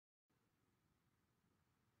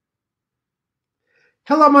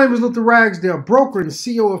Hello, my name is Luther Ragsdale, broker and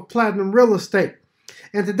CEO of Platinum Real Estate.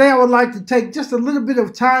 And today I would like to take just a little bit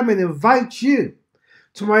of time and invite you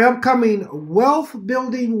to my upcoming wealth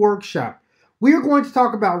building workshop. We are going to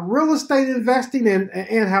talk about real estate investing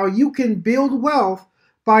and how you can build wealth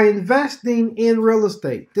by investing in real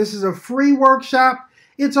estate. This is a free workshop.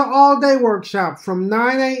 It's an all-day workshop from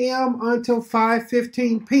 9 a.m. until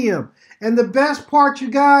 5:15 p.m. And the best part, you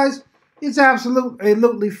guys, it's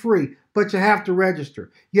absolutely free, but you have to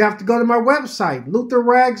register. You have to go to my website,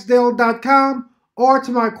 lutherragsdale.com, or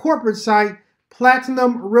to my corporate site,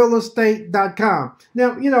 platinumrealestate.com.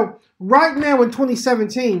 Now, right now in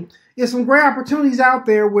 2017, there's some great opportunities out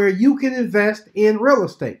there where you can invest in real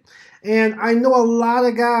estate. And I know a lot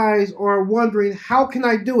of guys are wondering, how can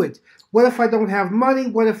I do it? What if I don't have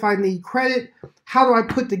money? What if I need credit? How do I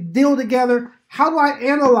put the deal together? How do I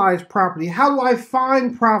analyze property? How do I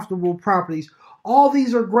find profitable properties? All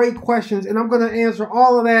these are great questions, and I'm going to answer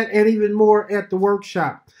all of that and even more at the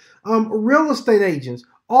workshop. Real estate agents,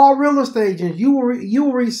 all real estate agents, you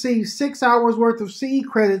will receive 6 hours worth of CE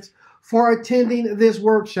credits for attending this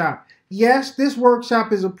workshop. Yes, this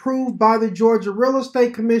workshop is approved by the Georgia Real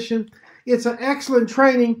Estate Commission. It's an excellent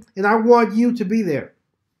training, and I want you to be there.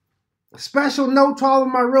 Special note to all of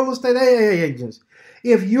my real estate agents.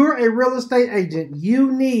 If you're a real estate agent,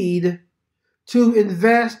 you need to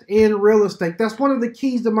invest in real estate. That's one of the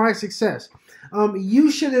keys to my success.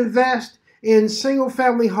 You should invest in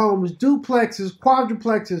single-family homes, duplexes,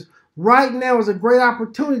 quadruplexes. Right now is a great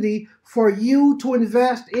opportunity for you to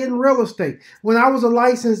invest in real estate. When I was a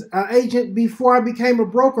licensed agent before I became a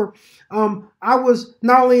broker, I was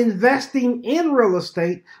not only investing in real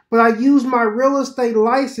estate, but I used my real estate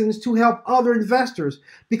license to help other investors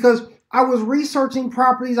because I was researching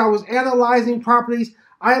properties, I was analyzing properties.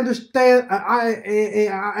 I understood how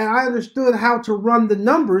to run the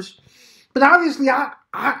numbers, but obviously I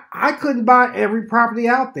couldn't buy every property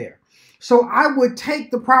out there. So I would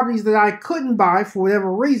take the properties that I couldn't buy for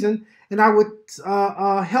whatever reason, and I would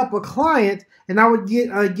help a client, and I would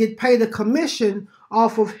get paid a commission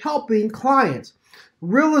off of helping clients.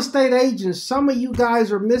 Real estate agents, some of you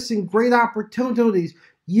guys are missing great opportunities.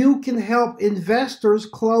 You can help investors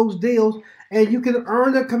close deals, and you can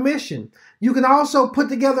earn a commission. You can also put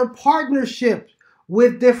together partnerships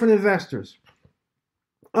with different investors.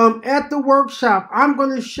 At the workshop, I'm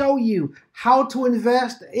going to show you how to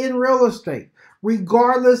invest in real estate,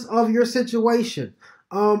 regardless of your situation.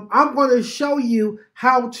 I'm going to show you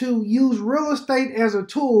how to use real estate as a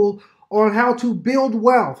tool on how to build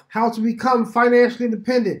wealth, how to become financially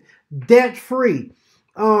independent, debt-free.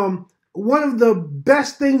 One of the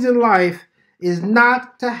best things in life is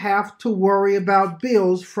not to have to worry about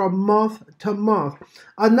bills from month to month.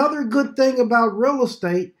 Another good thing about real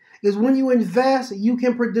estate is when you invest, you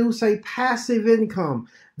can produce a passive income.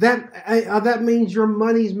 That means your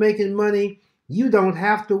money's making money. You don't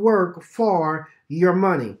have to work for your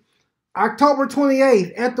money. October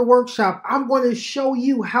 28th at the workshop, I'm going to show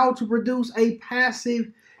you how to produce a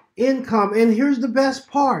passive income. And here's the best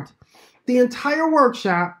part. The entire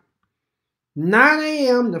workshop, 9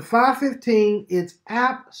 a.m. to 5:15, it's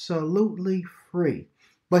absolutely free.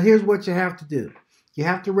 But here's what you have to do. You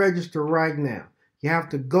have to register right now. You have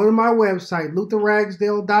to go to my website,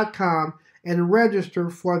 lutherragsdale.com, and register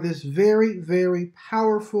for this very, very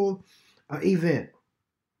powerful event.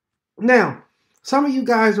 Now, some of you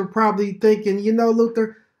guys are probably thinking,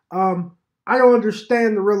 Luther, I don't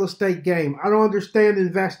understand the real estate game. I don't understand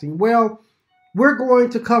investing. Well, we're going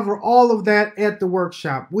to cover all of that at the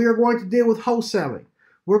workshop. We are going to deal with wholesaling.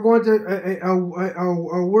 We're going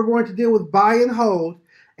to deal with buy and hold,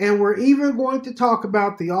 and we're even going to talk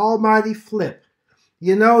about the almighty flip.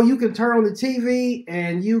 You can turn on the TV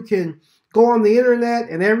and you can go on the internet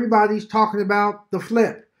and everybody's talking about the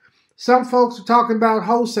flip. Some folks are talking about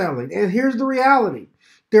wholesaling. And here's the reality.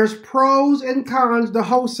 There's pros and cons to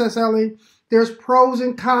wholesaling. There's pros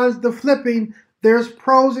and cons to flipping. There's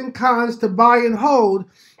pros and cons to buy and hold.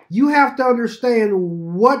 You have to understand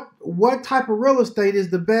what type of real estate is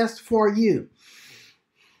the best for you.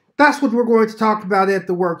 That's what we're going to talk about at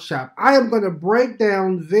the workshop. I am going to break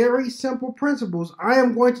down very simple principles. I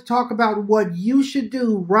am going to talk about what you should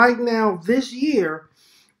do right now this year,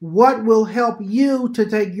 what will help you to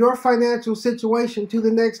take your financial situation to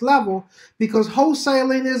the next level, because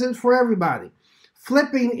wholesaling isn't for everybody.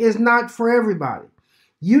 Flipping is not for everybody.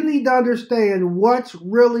 You need to understand what's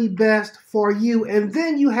really best for you, and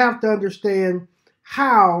then you have to understand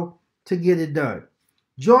how to get it done.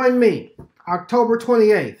 Join me October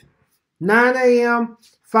 28th. 9 a.m.,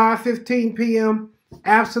 5:15 p.m.,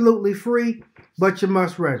 absolutely free, but you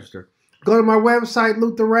must register. Go to my website,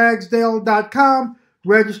 lutherragsdale.com,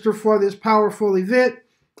 register for this powerful event.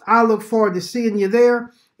 I look forward to seeing you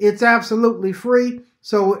there. It's absolutely free,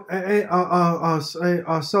 so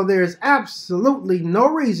so there's absolutely no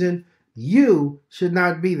reason you should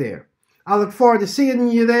not be there. I look forward to seeing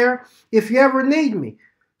you there. If you ever need me,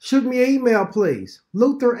 shoot me an email, please.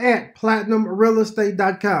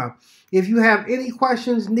 Luther@platinumrealestate.com. If you have any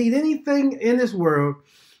questions, need anything in this world,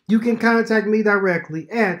 you can contact me directly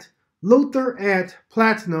at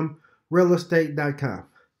Luther@platinumrealestate.com.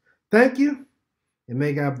 Thank you, and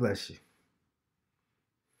may God bless you.